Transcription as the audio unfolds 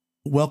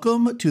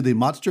Welcome to the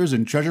Monsters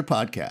and Treasure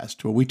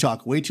Podcast, where we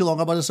talk way too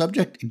long about a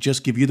subject and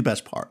just give you the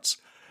best parts.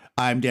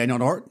 I'm Daniel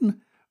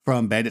Norton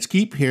from Bandits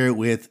Keep, here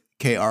with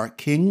KR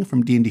King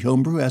from D&D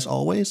Homebrew, as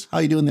always. How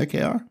you doing there,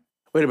 KR?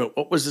 Wait a minute.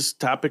 What was this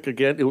topic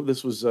again?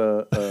 This was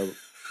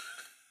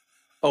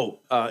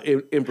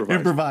improvising.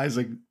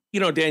 Improvising.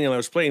 You know, Daniel, I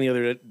was playing the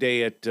other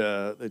day at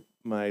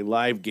my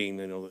live game,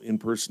 the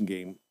in-person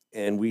game,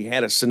 and we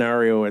had a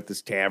scenario at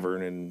this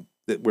tavern and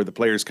where the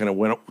players kind of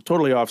went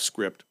totally off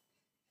script.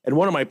 And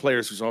one of my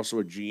players, who's also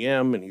a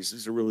GM, and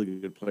he's a really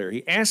good player,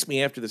 he asked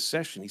me after the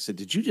session, he said,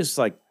 "Did you just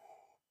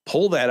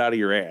pull that out of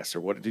your ass,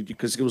 or what did you?"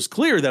 Because it was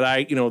clear that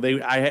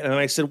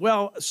I said,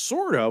 "Well,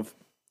 sort of,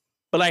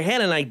 but I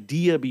had an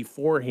idea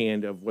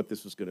beforehand of what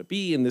this was going to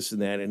be, and this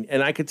and that,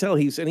 and I could tell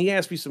he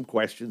asked me some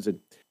questions, and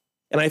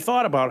I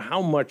thought about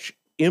how much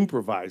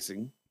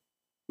improvising,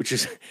 which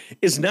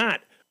is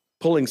not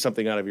pulling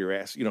something out of your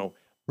ass,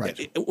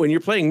 Right. When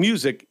you're playing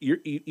music,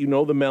 you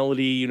know the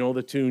melody, you know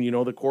the tune, you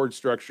know the chord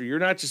structure. You're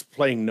not just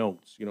playing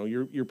notes,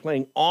 you're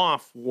playing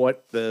off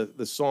what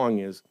the song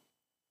is.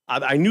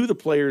 I knew the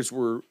players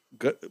were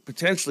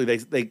potentially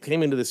they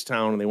came into this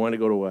town and they wanted to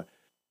go to a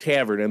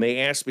tavern, and they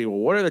asked me, "Well,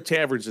 what are the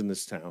taverns in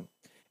this town?"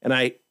 And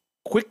I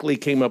quickly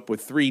came up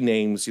with three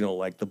names,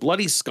 like the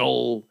Bloody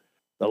Skull,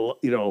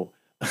 the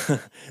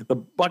the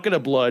Bucket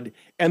of Blood,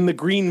 and the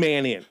Green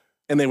Man Inn.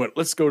 And they went,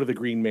 "Let's go to the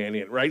Green Man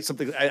Inn," right?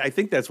 Something. I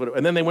think that's what.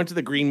 And then they went to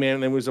the Green Man,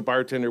 and there was a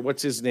bartender.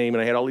 What's his name?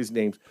 And I had all these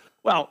names.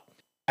 Well,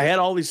 I had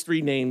all these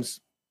three names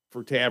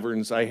for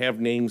taverns. I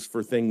have names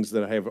for things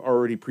that I have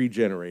already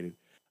pre-generated.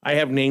 I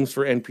have names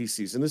for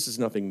NPCs, and this is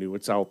nothing new.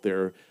 It's out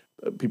there.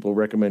 People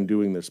recommend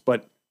doing this.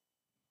 But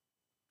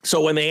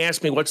so when they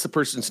ask me what's the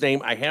person's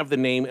name, I have the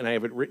name, and I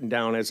have it written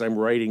down as I'm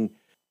writing,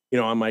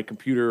 on my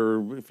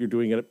computer, or if you're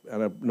doing it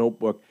on a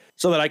notebook,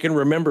 so that I can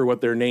remember what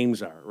their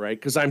names are, right?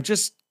 Because I'm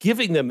just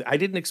giving them, I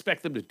didn't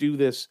expect them to do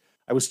this.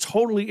 I was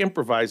totally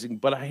improvising,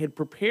 but I had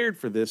prepared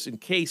for this in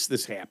case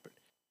this happened.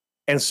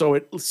 And so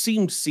it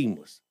seemed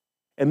seamless.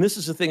 And this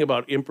is the thing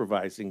about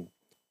improvising.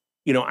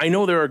 I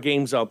know there are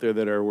games out there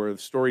that are where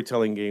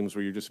storytelling games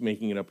where you're just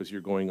making it up as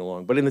you're going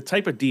along. But in the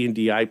type of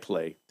D&D I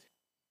play,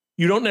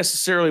 you don't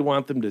necessarily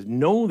want them to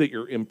know that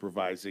you're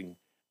improvising.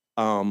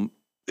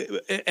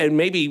 And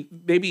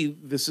maybe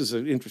this is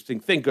an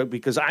interesting thing,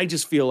 because I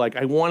just feel like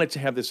I wanted to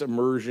have this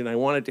immersion. I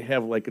wanted to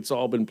have it's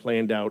all been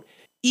planned out,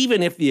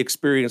 even if the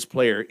experienced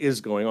player is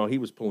going, "Oh, he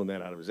was pulling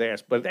that out of his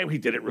ass," but he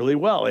did it really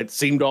well. It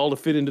seemed all to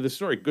fit into the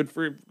story. Good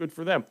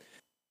for them.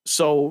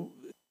 So,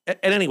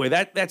 and anyway,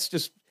 that's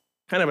just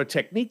kind of a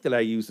technique that I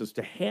use, is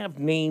to have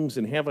names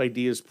and have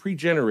ideas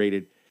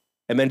pre-generated,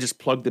 and then just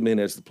plug them in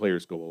as the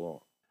players go along.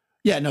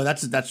 Yeah, no,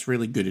 that's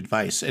really good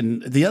advice.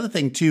 And the other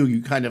thing, too,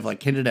 you kind of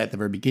hinted at the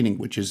very beginning,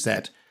 which is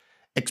that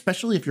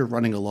especially if you're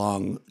running a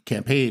long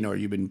campaign or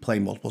you've been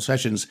playing multiple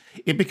sessions,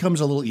 it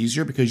becomes a little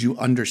easier because you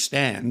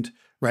understand,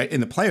 right?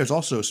 And the players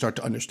also start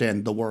to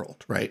understand the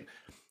world, right?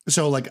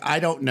 So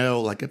I don't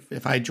know,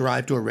 if I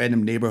drive to a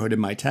random neighborhood in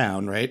my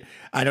town, right?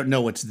 I don't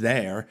know what's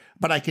there,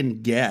 but I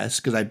can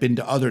guess because I've been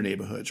to other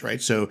neighborhoods, right?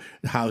 So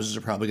the houses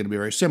are probably going to be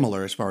very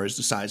similar as far as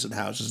the size of the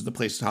houses, the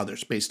places, how they're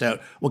spaced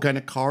out, what kind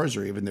of cars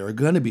are even there are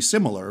going to be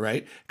similar,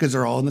 right? Because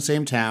they're all in the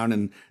same town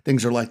and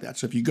things are like that.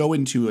 So if you go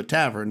into a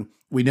tavern,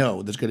 we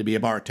know there's going to be a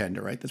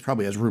bartender, right? That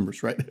probably has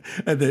rumors, right?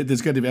 And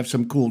there's going to have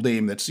some cool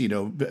name that's,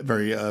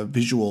 very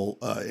visual,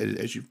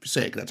 as you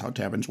say, 'cause that's how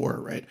taverns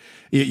were, right?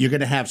 You're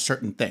going to have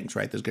certain things,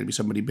 right? There's going to be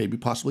somebody maybe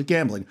possibly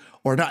gambling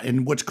or not.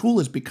 And what's cool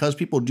is because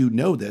people do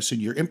know this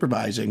and you're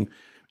improvising,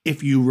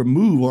 if you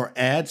remove or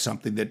add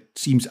something that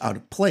seems out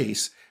of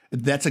place,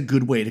 that's a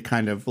good way to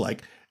kind of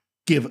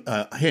give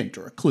a hint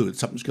or a clue that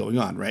something's going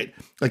on, right?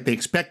 They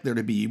expect there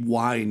to be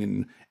wine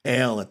and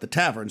ale at the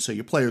tavern. So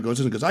your player goes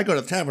in and goes, "I go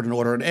to the tavern and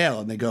order an ale."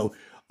 And they go,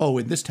 "Oh,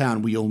 in this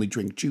town, we only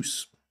drink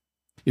juice."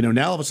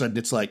 Now all of a sudden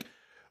it's well,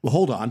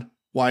 hold on.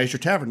 Why is your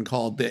tavern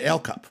called the Ale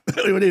Cup?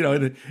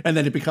 And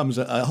then it becomes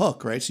a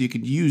hook, right? So you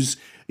can use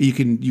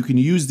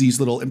these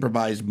little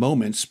improvised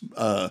moments,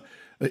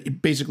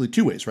 basically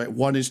two ways, right?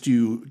 One is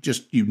to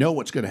just,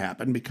 what's going to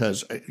happen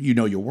because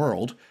your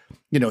world,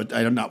 I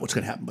don't know what's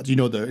going to happen, but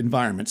the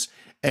environments,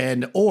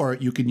 or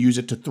you can use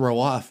it to throw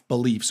off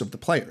beliefs of the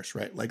players,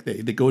 right?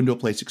 They go into a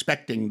place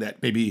expecting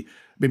that maybe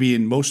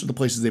in most of the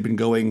places they've been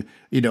going,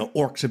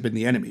 orcs have been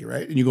the enemy,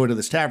 right? And you go into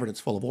this tavern, it's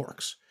full of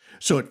orcs.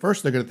 So at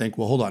first they're going to think,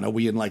 well, hold on, are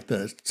we in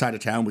the side of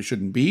town we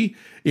shouldn't be,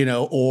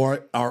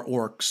 or are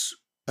orcs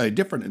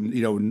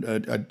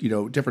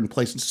different, different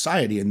place in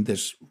society in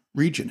this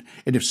region?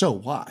 And if so,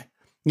 why?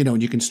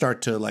 And you can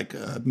start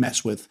to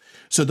mess with.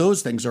 So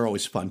those things are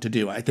always fun to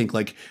do. I think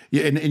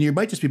and you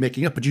might just be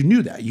making up, but you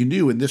knew that. You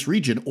knew in this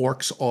region,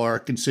 orcs are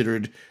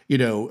considered,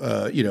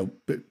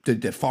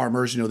 the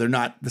farmers, they're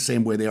not the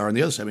same way they are on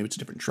the other side. Maybe it's a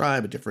different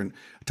tribe, a different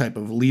type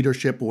of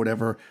leadership or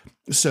whatever.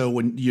 So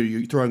when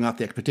you're throwing off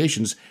the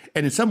expectations,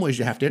 and in some ways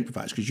you have to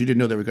improvise because you didn't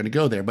know they were going to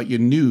go there, but you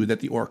knew that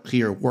the orcs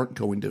here weren't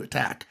going to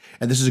attack.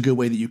 And this is a good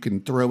way that you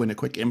can throw in a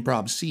quick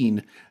improv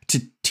scene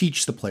to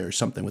teach the players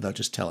something without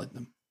just telling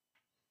them.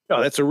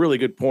 No, that's a really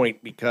good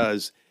point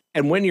because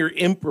And when you're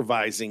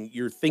improvising,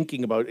 you're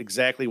thinking about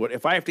exactly what,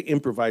 if I have to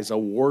improvise a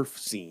wharf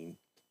scene,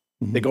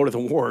 they go to the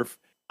wharf.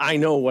 I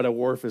know what a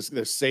wharf is.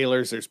 There's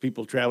sailors, there's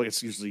people traveling.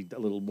 It's usually a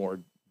little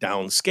more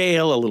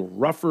downscale, a little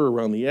rougher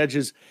around the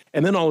edges.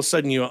 And then all of a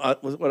sudden,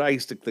 what I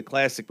used to, the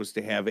classic was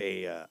to have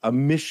a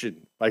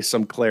mission by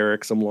some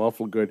cleric, some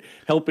lawful good,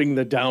 helping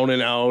the down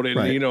and out. And,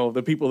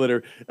 the people that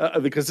are,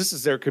 because this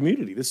is their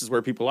community. This is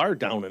where people are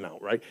down and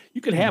out, right?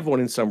 You could have one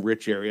in some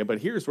rich area, but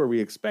here's where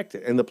we expect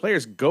it. And the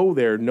players go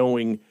there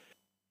knowing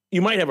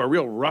you might have a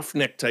real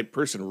roughneck type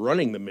person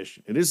running the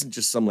mission. It isn't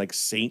just some like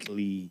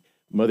saintly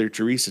Mother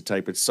Teresa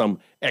type. It's some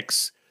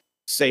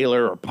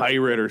ex-sailor or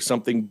pirate or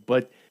something,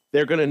 but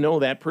they're going to know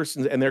that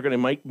person, and they're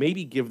going to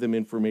maybe give them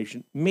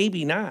information,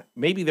 maybe not.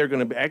 Maybe they're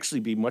going to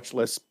actually be much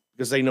less,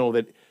 because they know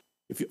that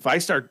if I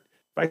start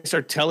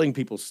telling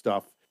people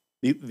stuff,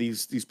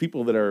 these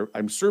people that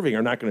I'm serving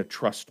are not going to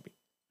trust me.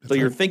 So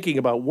you're thinking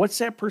about, what's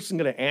that person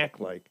going to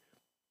act like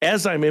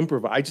as I'm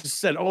improvising? I just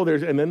said,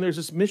 and then there's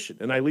this mission,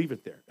 and I leave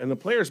it there, and the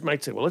players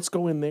might say, well, let's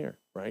go in there,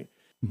 right?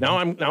 Now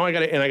I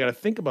got to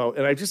think about,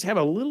 and I just have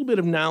a little bit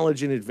of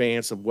knowledge in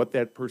advance of what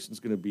that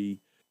person's going to be.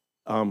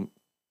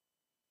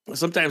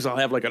 Sometimes I'll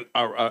have like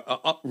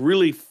a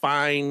really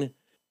fine,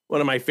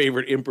 one of my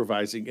favorite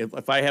improvising.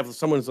 If I have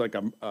someone's like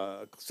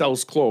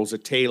sells clothes, a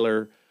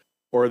tailor,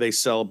 or they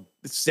sell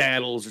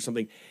saddles or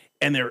something,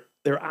 and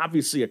they're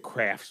obviously a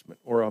craftsman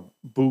or a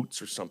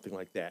boots or something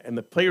like that, and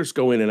the players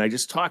go in, and I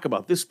just talk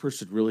about, this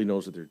person really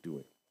knows what they're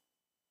doing.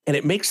 And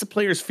it makes the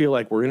players feel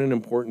like we're in an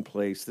important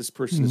place. This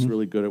person is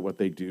really good at what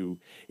they do.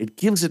 It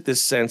gives it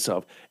this sense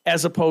of,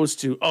 as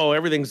opposed to,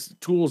 everything's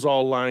tools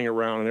all lying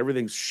around and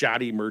everything's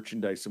shoddy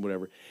merchandise and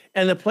whatever.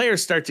 And the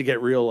players start to get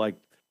real like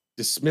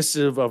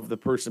dismissive of the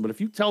person. But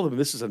if you tell them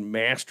this is a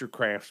master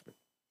craftsman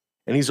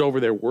and he's over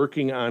there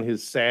working on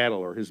his saddle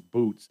or his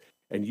boots,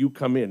 and you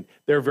come in,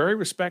 they're very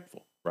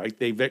respectful, right?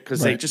 Because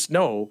they just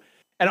know.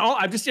 And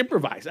I've just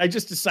improvised. I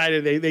just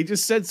decided they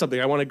just said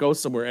something. I want to go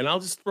somewhere, and I'll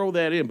just throw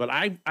that in. But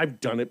I've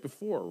done it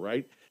before,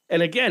 right?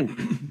 And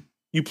again,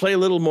 you play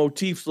little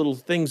motifs, little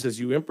things as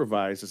you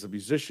improvise as a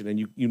musician, and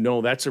you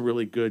know that's a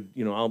really good.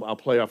 I'll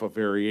play off a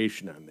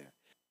variation on that.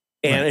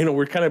 And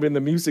we're kind of in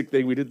the music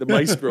thing. We did the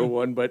maestro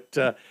one, but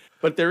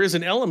there is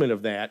an element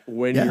of that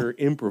when you're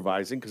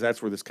improvising, because that's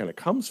where this kind of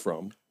comes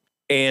from.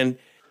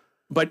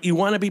 But you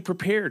want to be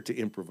prepared to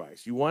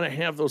improvise. You want to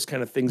have those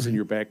kind of things in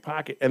your back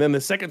pocket. And then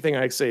the second thing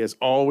I say is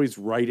always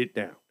write it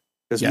down.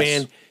 Because,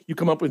 man, you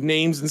come up with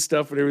names and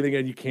stuff and everything,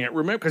 and you can't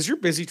remember because you're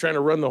busy trying to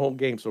run the whole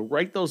game. So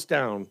write those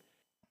down,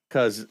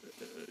 because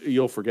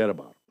you'll forget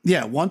about them.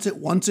 Yeah, once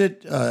it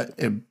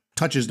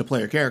touches the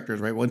player characters,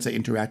 right? Once they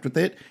interact with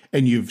it,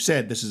 and you've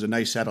said this is a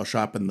nice saddle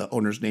shop and the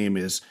owner's name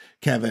is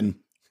Kevin,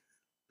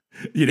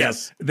 then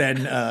that's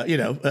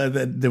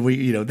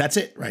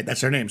it, right?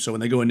 That's their name. So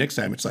when they go in next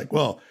time, it's like,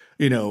 well,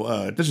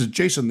 this is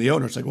Jason, the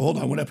owner. It's like, well, hold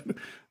on, what happened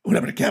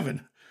to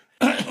Kevin?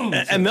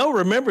 And they'll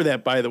remember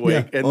that, by the way.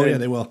 Yeah.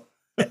 And they will.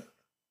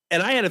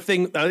 And I had a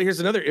thing. Here's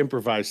another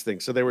improvised thing.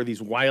 So there were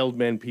these wild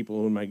men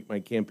people in my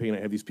campaign. I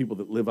had these people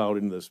that live out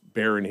in this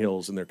barren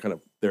hills, and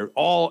they're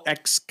all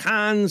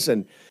ex-cons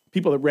and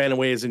people that ran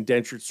away as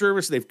indentured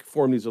service. They've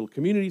formed these little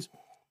communities.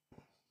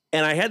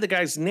 And I had the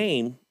guy's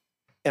name,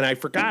 and I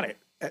forgot it.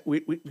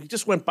 We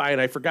just went by,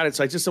 and I forgot it.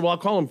 So I just said, well, I'll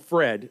call him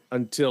Fred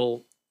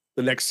until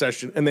the next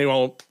session. And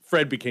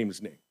Fred became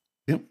his name.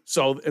 Yep.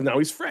 So, and now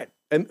he's Fred.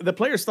 And the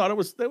players thought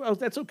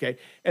that's okay.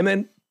 And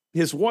then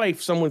his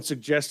wife, someone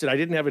suggested, I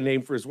didn't have a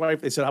name for his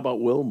wife. They said, how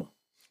about Wilma?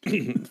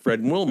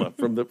 Fred and Wilma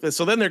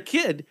so then their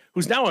kid,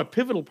 who's now a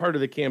pivotal part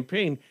of the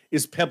campaign,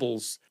 is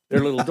Pebbles, their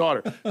little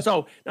daughter.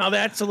 So now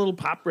that's a little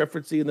pop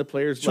referencey, and the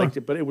players liked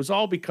it, but it was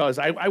all because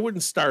I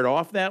wouldn't start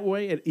off that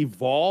way. It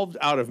evolved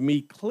out of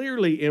me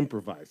clearly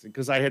improvising,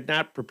 because I had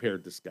not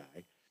prepared this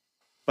guy.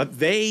 But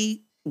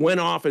they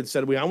went off and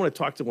said, I want to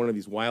talk to one of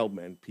these wild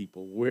men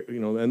people,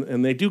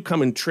 and they do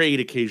come and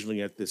trade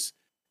occasionally at this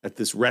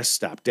rest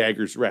stop,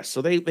 Dagger's Rest.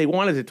 So they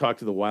wanted to talk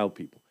to the wild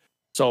people.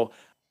 So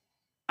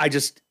I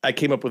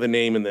came up with a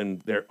name, and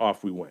then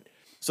off we went.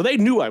 So they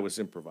knew I was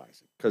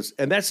improvising,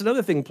 and that's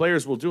another thing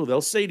players will do. They'll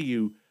say to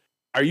you,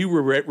 are you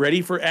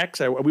ready for X?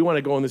 We want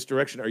to go in this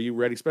direction. Are you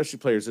ready? Especially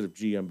players that have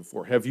GM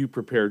before. Have you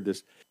prepared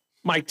this?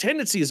 My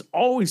tendency is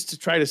always to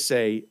try to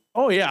say,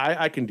 oh yeah,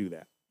 I can do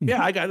that.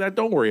 Yeah, I got that.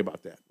 Don't worry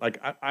about that. Like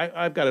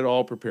I've got it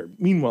all prepared.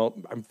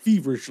 Meanwhile, I'm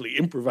feverishly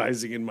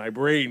improvising in my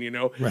brain,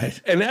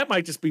 Right. And that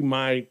might just be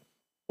my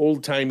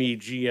old-timey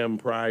GM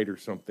pride or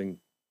something.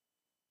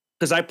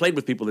 Because I played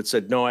with people that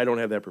said, no, I don't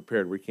have that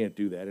prepared. We can't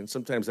do that. And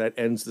sometimes that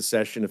ends the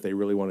session if they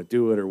really want to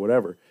do it or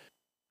whatever.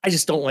 I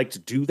just don't like to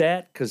do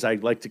that, because I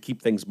like to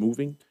keep things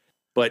moving.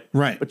 But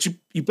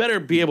you better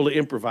be able to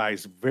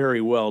improvise very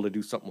well to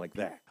do something like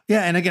that.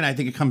 Yeah, and again, I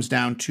think it comes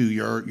down to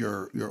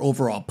your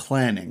overall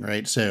planning,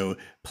 right? So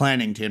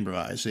planning to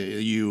improvise.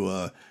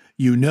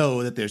 You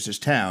know that there's this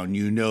town.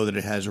 You know that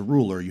it has a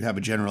ruler. You have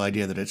a general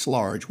idea that it's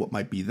large, what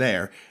might be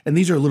there. And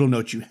these are little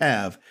notes you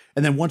have.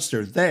 And then once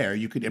they're there,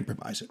 you could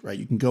improvise it, right?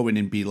 You can go in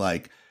and be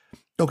like,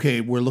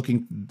 okay, we're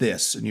looking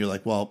this, and you're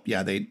like, well,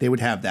 yeah, they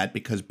would have that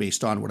because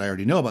based on what I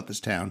already know about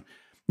this town.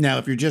 Now,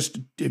 if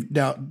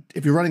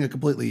you're running a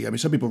completely, I mean,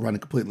 some people run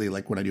it completely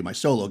like when I do my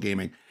solo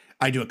gaming,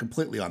 I do it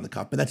completely on the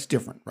cuff, but that's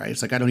different, right?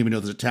 It's like I don't even know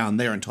there's a town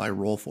there until I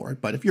roll for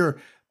it. But if you're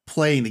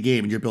playing the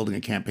game and you're building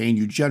a campaign,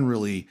 you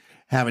generally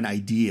have an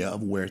idea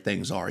of where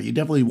things are. You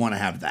definitely want to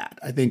have that.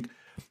 I think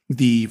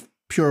the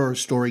pure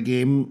story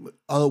game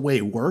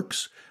way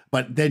works,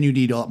 but then you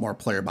need a lot more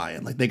player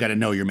buy-in. Like they got to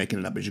know you're making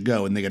it up as you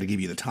go, and they got to give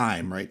you the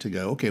time, right, to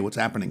go, okay, what's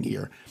happening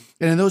here?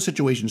 And in those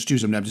situations too,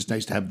 sometimes it's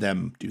nice to have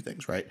them do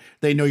things, right?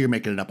 They know you're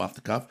making it up off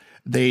the cuff.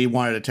 They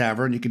wanted a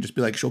tavern. You can just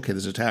be like, okay,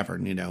 there's a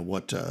tavern. You know,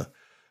 what's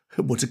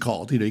it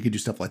called? You know, you can do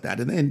stuff like that.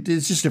 And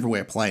it's just a different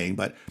way of playing.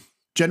 But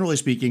generally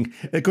speaking,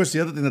 of course,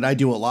 the other thing that I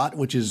do a lot,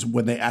 which is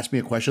when they ask me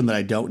a question that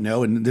I don't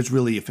know, and there's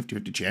really a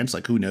 50-50 chance,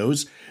 like who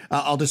knows,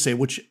 I'll just say,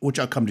 which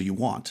outcome do you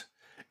want?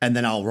 And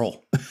then I'll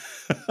roll.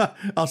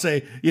 I'll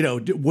say, you know,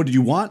 what do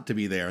you want to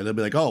be there? They'll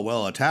be like, oh,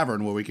 well, a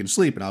tavern where we can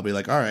sleep. And I'll be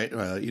like, all right,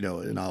 you know,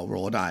 and I'll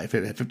roll a die,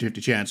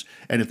 50-50 chance.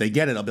 And if they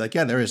get it, I'll be like,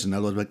 yeah, there is. And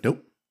they'll be like,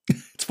 nope,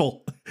 it's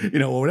full, you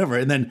know, or whatever.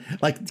 And then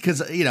like,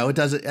 because, you know, it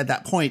does at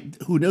that point,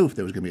 who knew if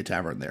there was going to be a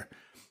tavern there?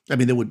 I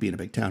mean, there would be in a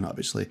big town,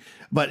 obviously,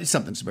 but it's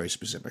something that's very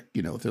specific.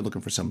 You know, if they're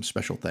looking for some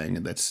special thing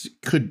and that's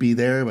could be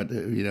there, but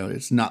you know,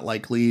 it's not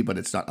likely, but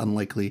it's not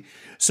unlikely.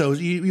 So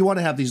you want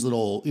to have these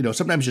little, you know,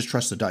 sometimes just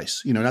trust the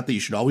dice. You know, not that you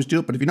should always do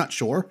it, but if you're not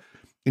sure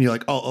and you're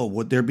like, oh,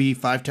 would there be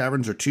 5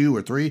 taverns or 2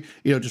 or 3?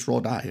 You know, just roll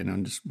a die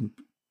and just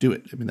do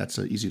it. I mean, that's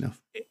easy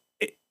enough.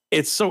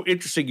 It's so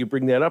interesting you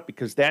bring that up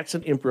because that's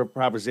an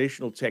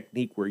improvisational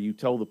technique where you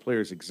tell the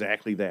players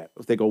exactly that.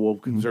 If they go, well,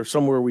 is there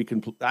somewhere we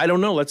can, I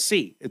don't know, let's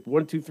see. It's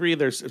 1, 2, 3,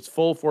 it's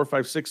full, 4,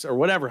 5, 6, or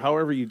whatever,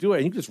 however you do it.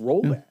 And you just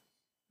roll that.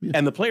 Yeah.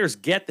 And the players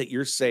get that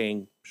you're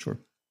saying, sure,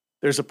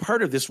 there's a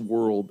part of this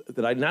world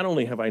that I not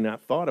only have I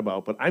not thought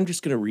about, but I'm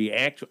just going to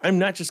react to. I'm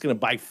not just going to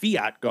by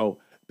fiat go,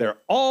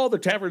 all the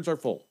taverns are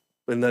full.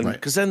 And then,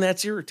 because then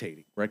that's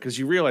irritating, right? Because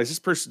you realize this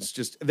person's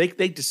just, they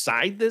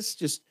decide this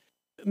just,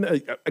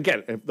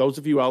 again, if those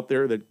of you out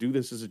there that do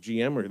this as a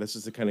GM or this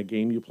is the kind of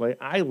game you play,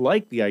 I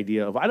like the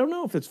idea of, I don't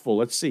know if it's full.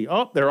 Let's see.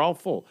 Oh, they're all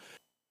full.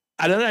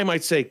 And then I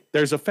might say,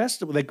 there's a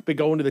festival. They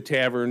go into the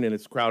tavern and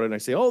it's crowded. And I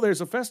say, oh,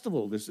 there's a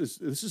festival. This is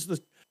the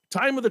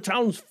time of the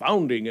town's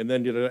founding. And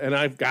then, you know, and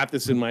I've got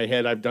this in my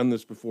head. I've done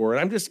this before.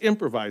 And I'm just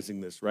improvising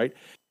this, right?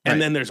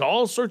 And then there's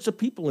all sorts of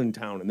people in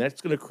town. And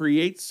that's going to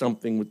create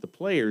something with the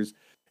players.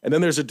 And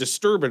then there's a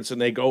disturbance and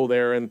they go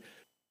there and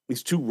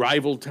these 2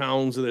 rival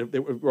towns, and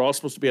we're all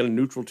supposed to be on a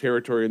neutral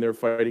territory, and they're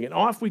fighting, and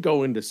off we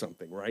go into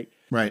something, right?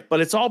 Right. But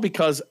it's all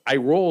because I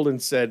rolled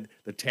and said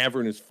the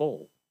tavern is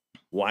full.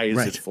 Why is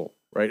it full,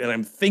 right? And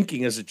I'm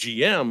thinking as a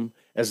GM,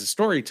 as a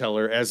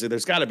storyteller,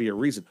 there's got to be a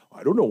reason.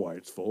 I don't know why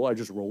it's full. I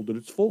just rolled it.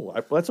 It's full.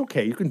 Well, that's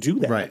okay. You can do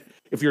that, right?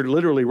 If you're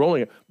literally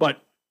rolling it,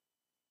 but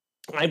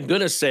I'm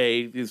gonna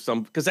say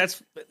some because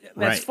that's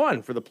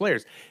fun for the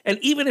players, and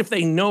even if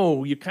they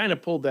know, you kind of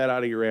pulled that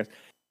out of your ass.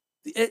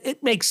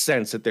 It makes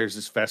sense that there's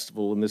this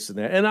festival and this and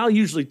that. And I'll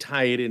usually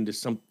tie it into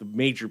the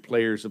major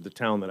players of the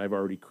town that I've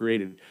already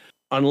created,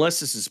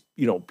 unless this is,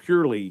 you know,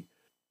 purely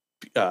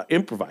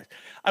improvised.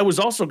 I was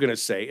also going to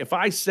say, if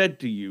I said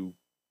to you,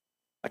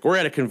 like we're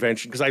at a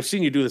convention, because I've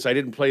seen you do this. I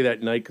didn't play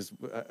that night because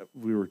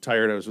we were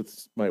tired. I was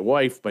with my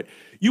wife, but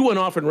you went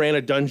off and ran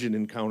a dungeon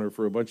encounter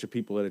for a bunch of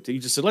people at it. You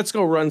just said, let's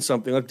go run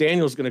something. Like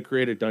Daniel's going to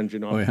create a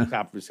dungeon off the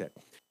top of his head.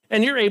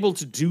 And you're able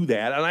to do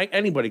that. And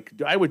anybody could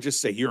do. I would just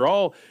say,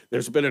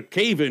 there's been a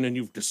cave in and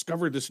you've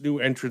discovered this new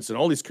entrance and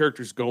all these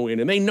characters go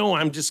in and they know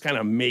I'm just kind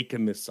of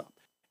making this up.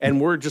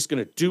 And we're just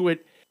going to do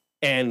it.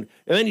 And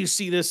then you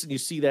see this and you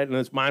see that and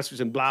there's monsters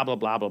and blah, blah,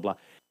 blah, blah, blah.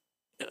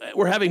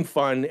 We're having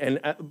fun.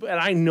 But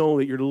I know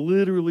that you're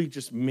literally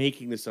just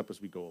making this up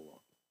as we go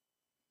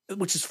along,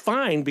 which is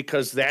fine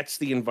because that's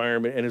the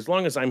environment. And as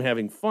long as I'm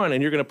having fun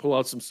and you're going to pull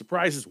out some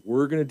surprises,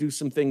 we're going to do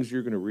some things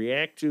you're going to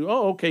react to.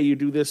 Oh, okay, you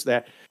do this,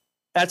 that.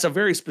 That's a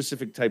very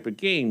specific type of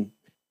game.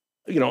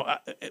 You know,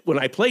 when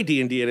I play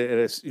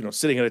D&D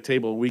sitting at a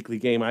table, a weekly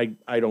game,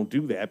 I don't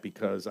do that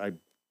because I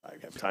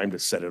have time to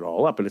set it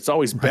all up. And it's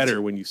always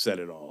better when you set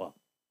it all up,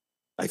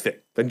 I think,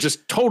 than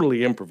just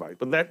totally improvise.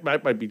 But that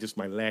might be just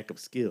my lack of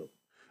skill.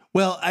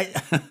 Well,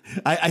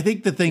 I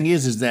think the thing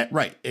is that,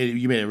 right,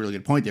 you made a really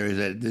good point there, is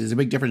that there's a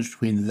big difference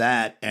between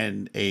that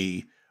and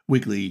a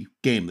weekly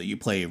game that you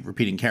play of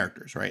repeating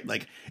characters, right?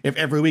 Like if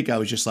every week I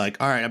was just like,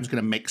 all right, I'm just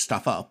going to make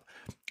stuff up,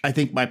 I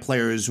think my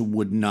players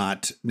would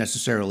not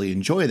necessarily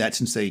enjoy that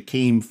since they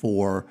came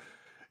for,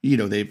 you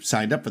know, they've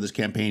signed up for this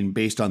campaign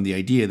based on the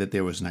idea that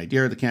there was an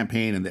idea of the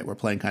campaign and that we're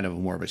playing kind of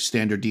more of a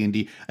standard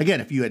D&D.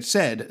 Again, if you had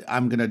said,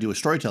 I'm going to do a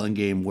storytelling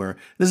game where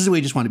this is the way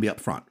you just want to be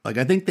upfront. Like,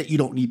 I think that you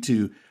don't need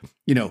to,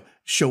 you know,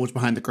 show what's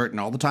behind the curtain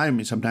all the time. I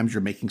mean, sometimes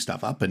you're making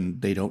stuff up and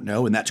they don't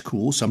know, and that's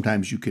cool.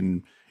 Sometimes you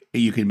can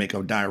make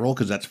a die roll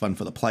because that's fun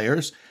for the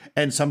players.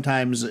 And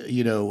sometimes,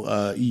 you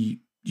know,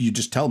 you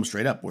just tell them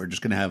straight up, we're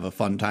just going to have a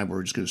fun time.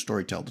 We're just going to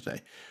storytell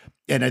today.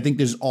 And I think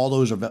there's all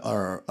those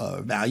are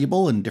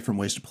valuable in different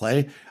ways to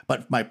play.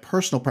 But my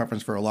personal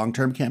preference for a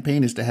long-term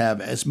campaign is to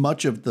have as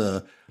much of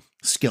the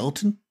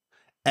skeleton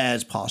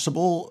as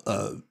possible,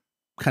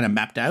 kind of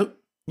mapped out.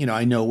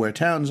 I know where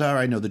towns are.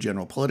 I know the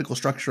general political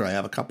structure. I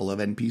have a couple of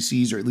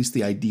NPCs, or at least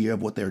the idea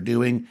of what they're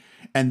doing.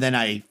 And then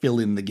I fill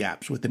in the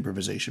gaps with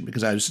improvisation,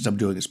 because since I'm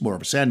doing this more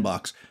of a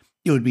sandbox,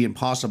 it would be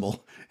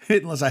impossible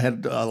unless I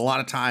had a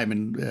lot of time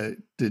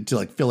and to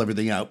like fill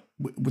everything out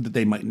that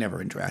they might never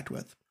interact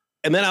with.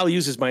 And then I'll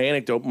use as my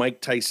anecdote,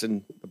 Mike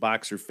Tyson, the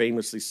boxer,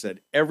 famously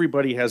said,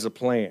 everybody has a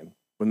plan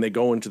when they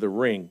go into the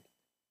ring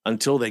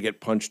until they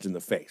get punched in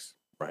the face,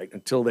 right?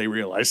 Until they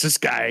realize this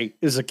guy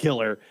is a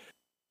killer.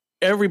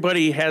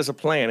 Everybody has a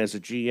plan as a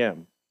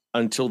GM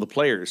until the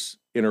players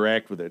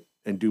interact with it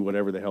and do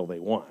whatever the hell they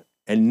want.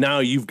 And now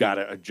you've got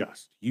to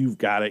adjust. You've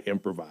got to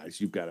improvise.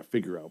 You've got to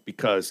figure out,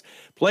 because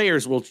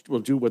players will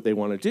do what they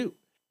want to do.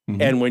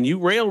 Mm-hmm. And when you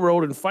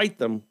railroad and fight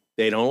them,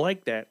 they don't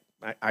like that.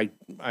 I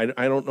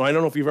don't know. I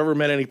don't know if you've ever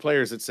met any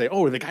players that say,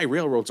 oh, the guy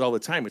railroads all the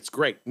time. It's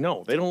great.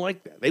 No, they don't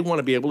like that. They want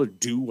to be able to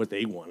do what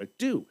they want to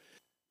do.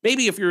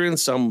 Maybe if you're in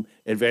some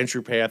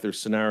adventure path or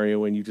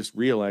scenario and you just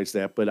realize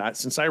that, but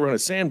since I run a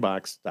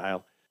sandbox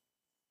style,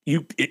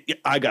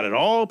 I got it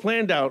all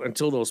planned out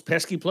until those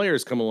pesky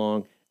players come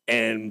along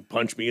and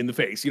punch me in the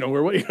face.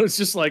 It's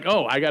just like,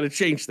 oh, I got to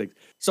change things.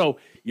 So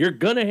you're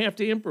gonna have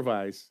to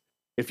improvise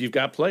if you've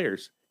got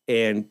players,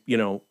 and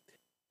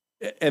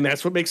and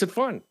that's what makes it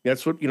fun.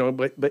 That's what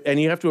but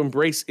you have to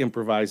embrace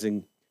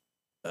improvising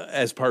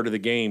as part of the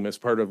game, as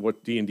part of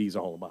what D&D is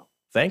all about.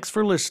 Thanks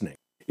for listening.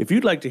 If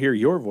you'd like to hear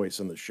your voice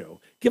on the show,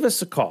 give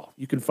us a call.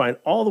 You can find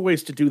all the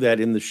ways to do that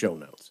in the show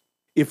notes.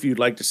 If you'd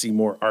like to see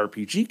more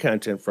RPG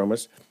content from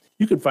us,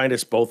 you can find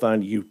us both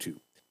on YouTube.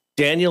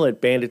 Daniel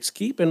at Bandits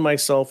Keep and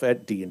myself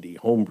at D&D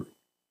Homebrew.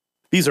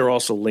 These are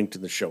also linked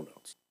in the show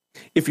notes.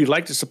 If you'd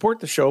like to support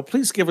the show,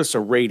 please give us a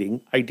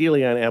rating,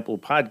 ideally on Apple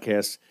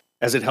Podcasts,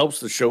 as it helps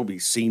the show be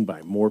seen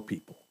by more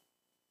people.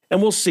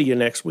 And we'll see you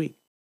next week.